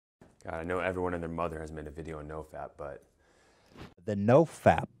God, I know everyone and their mother has made a video on Nofap, but... The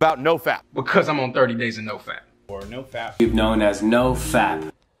Nofap. About Nofap. Because I'm on 30 days of Nofap. Or Nofap. You've known as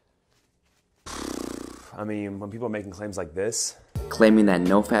Nofap. I mean, when people are making claims like this... claiming that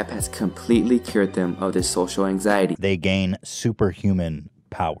Nofap has completely cured them of their social anxiety. They gain superhuman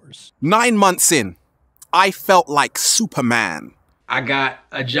powers. 9 months in, I felt like Superman. I got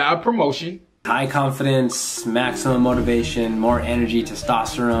a job promotion. High confidence, maximum motivation, more energy,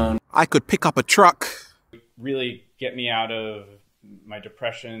 testosterone. I could pick up a truck. Really get me out of my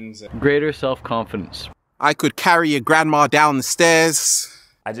depressions. Greater self-confidence. I could carry a grandma down the stairs.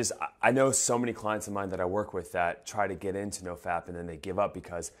 I know so many clients of mine that I work with that try to get into Nofap and then they give up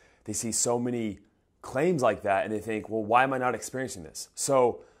because they see so many claims like that and they think, well, why am I not experiencing this?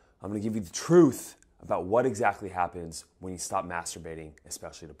 So I'm gonna give you the truth about what exactly happens when you stop masturbating,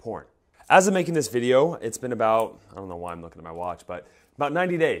 especially to porn. As I'm making this video, it's been about, I don't know why I'm looking at my watch, but about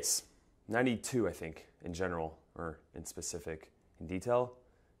 90 days. 92, I think, in general, or in specific, in detail.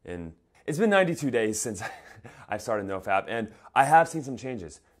 It's been 92 days since I started Nofap, and I have seen some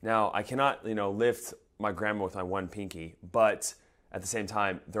changes. Now, I cannot, lift my grandma with my one pinky, but at the same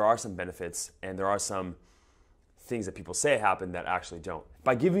time, there are some benefits, and there are some things that people say happen that actually don't.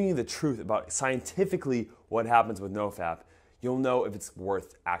 By giving you the truth about scientifically what happens with Nofap, you'll know if it's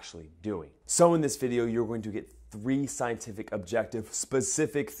worth actually doing. So in this video, you're going to get 3 scientific, objective,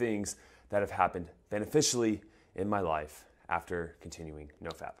 specific things that have happened beneficially in my life after continuing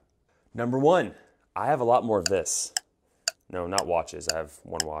Nofap. Number 1, I have a lot more of this. No, not watches, I have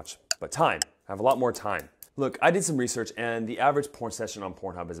one watch, but time. I have a lot more time. Look, I did some research and the average porn session on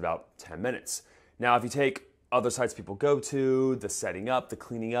Pornhub is about 10 minutes. Now, if you take other sites people go to, the setting up, the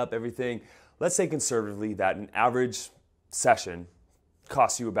cleaning up, everything, let's say conservatively that an average session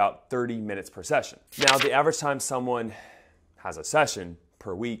costs you about 30 minutes per session. Now, the average time someone has a session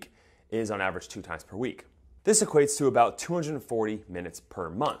per week is on average 2 times per week. This equates to about 240 minutes per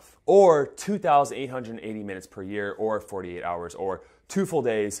month, or 2,880 minutes per year, or 48 hours, or 2 full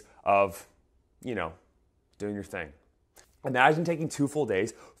days of, doing your thing. Imagine taking 2 full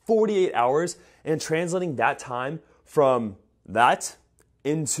days, 48 hours, and translating that time from that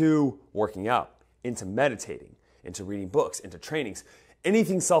into working out, into meditating, into reading books, into trainings,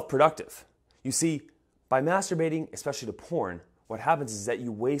 anything self-productive. You see, by masturbating, especially to porn, what happens is that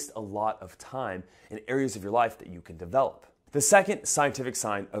you waste a lot of time in areas of your life that you can develop. The second scientific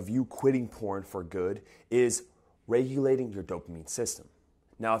sign of you quitting porn for good is regulating your dopamine system.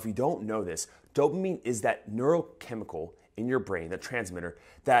 Now, if you don't know this, dopamine is that neurochemical in your brain, that transmitter,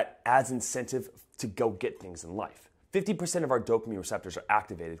 that adds incentive to go get things in life. 50% of our dopamine receptors are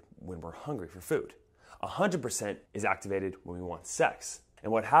activated when we're hungry for food. 100% is activated when we want sex.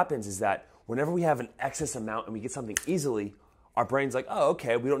 And what happens is that whenever we have an excess amount and we get something easily, our brain's like, oh,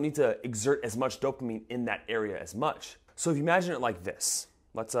 okay, we don't need to exert as much dopamine in that area as much. So if you imagine it like this,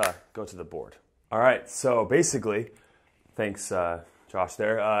 let's go to the board. All right, so basically, thanks Josh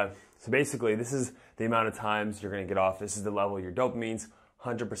there. So basically, this is the amount of times you're gonna get off. This is the level of your dopamines,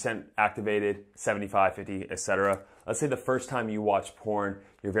 100% activated, 75, 50, etc. Let's say the first time you watch porn,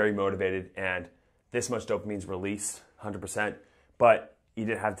 you're very motivated and this much dopamine's released, 100%, but you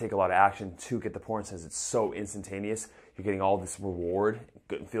didn't have to take a lot of action to get the porn since it's so instantaneous. You're getting all this reward,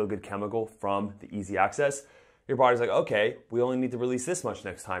 good, feel-good chemical from the easy access. Your body's like, okay, we only need to release this much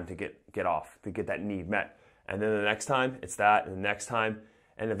next time to get off, to get that need met. And then the next time, it's that, and the next time,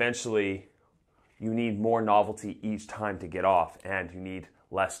 and eventually you need more novelty each time to get off, and you need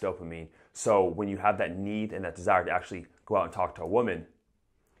less dopamine. So when you have that need and that desire to actually go out and talk to a woman,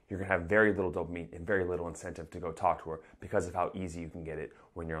 you're gonna have very little dopamine and very little incentive to go talk to her because of how easy you can get it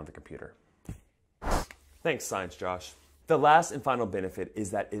when you're on the computer. Thanks, Science Josh. The last and final benefit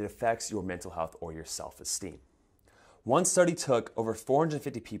is that it affects your mental health or your self-esteem. One study took over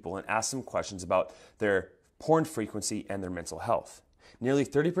 450 people and asked them questions about their porn frequency and their mental health. Nearly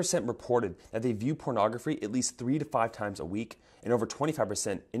 30% reported that they view pornography at least 3 to 5 times a week, and over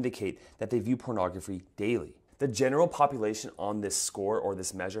 25% indicate that they view pornography daily. The general population on this score or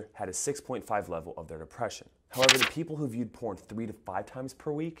this measure had a 6.5 level of their depression. However, the people who viewed porn 3 to 5 times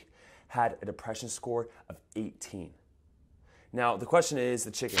per week had a depression score of 18. Now, the question is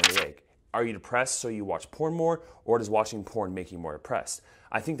the chicken and the egg. Are you depressed so you watch porn more, or does watching porn make you more depressed?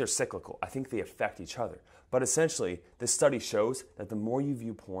 I think they're cyclical. I think they affect each other. But essentially, this study shows that the more you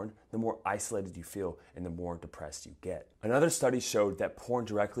view porn, the more isolated you feel and the more depressed you get. Another study showed that porn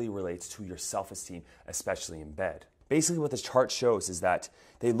directly relates to your self-esteem, especially in bed. Basically, what this chart shows is that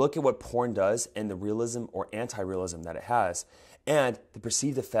they look at what porn does and the realism or anti-realism that it has, and the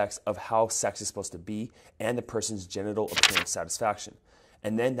perceived effects of how sex is supposed to be and the person's genital appearance satisfaction.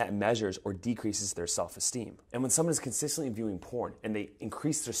 And then that measures or decreases their self-esteem. And when someone is consistently viewing porn and they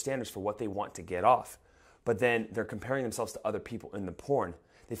increase their standards for what they want to get off, but then they're comparing themselves to other people in the porn,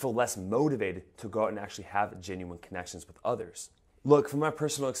 they feel less motivated to go out and actually have genuine connections with others. Look, from my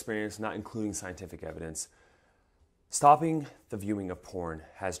personal experience, not including scientific evidence, stopping the viewing of porn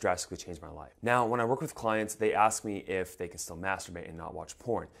has drastically changed my life. Now, when I work with clients, they ask me if they can still masturbate and not watch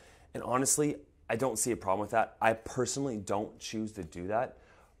porn. And honestly, I don't see a problem with that. I personally don't choose to do that,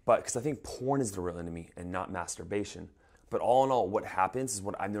 but because I think porn is the real enemy and not masturbation. But all in all, what happens is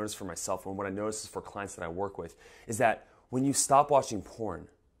what I've noticed for myself and what I notice for clients that I work with is that when you stop watching porn,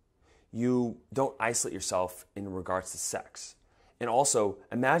 you don't isolate yourself in regards to sex. And also,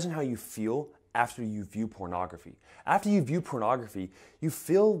 imagine how you feel after you view pornography. After you view pornography, you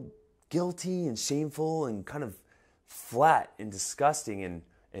feel guilty and shameful and kind of flat and disgusting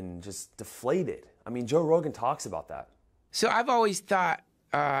and just deflated. I mean, Joe Rogan talks about that. So I've always thought,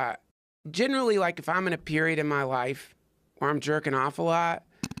 generally, like if I'm in a period in my life where I'm jerking off a lot,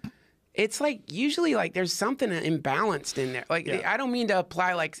 it's like usually like there's something imbalanced in there. Like I don't mean to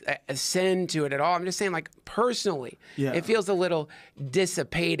apply like a sin to it at all. I'm just saying like personally, it feels a little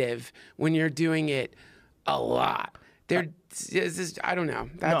dissipative when you're doing it a lot. I don't know.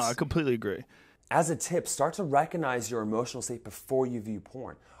 No, I completely agree. As a tip, start to recognize your emotional state before you view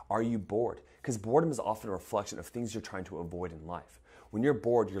porn. Are you bored? Because boredom is often a reflection of things you're trying to avoid in life. When you're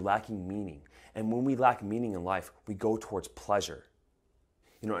bored, you're lacking meaning. And when we lack meaning in life, we go towards pleasure.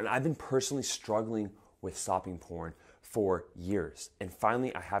 You know, and I've been personally struggling with stopping porn for years. And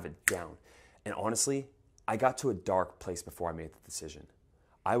finally, I have it down. And honestly, I got to a dark place before I made the decision.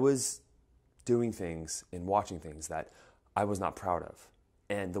 I was doing things and watching things that I was not proud of.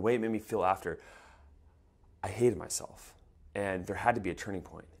 And the way it made me feel after, I hated myself. And there had to be a turning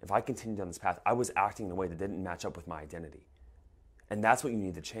point. If I continued down this path, I was acting in a way that didn't match up with my identity. And that's what you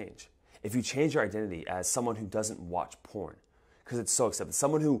need to change. If you change your identity as someone who doesn't watch porn, because it's so accepted,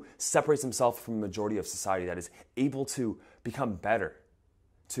 someone who separates himself from the majority of society, that is able to become better,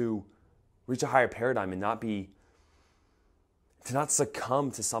 to reach a higher paradigm and to not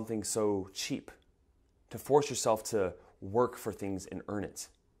succumb to something so cheap, to force yourself to work for things and earn it.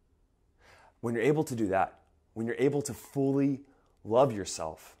 When you're able to do that, when you're able to fully love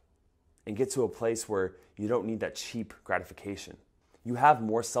yourself and get to a place where you don't need that cheap gratification, you have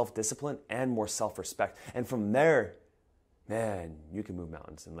more self-discipline and more self-respect. And from there, man, you can move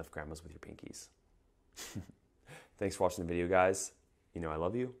mountains and lift grandmas with your pinkies. Thanks for watching the video, guys. You know I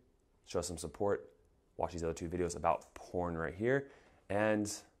love you. Show some support. Watch these other 2 videos about porn right here.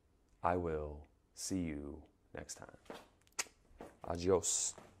 And I will see you next time.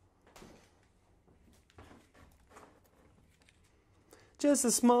 Adios. Just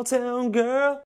a small town girl.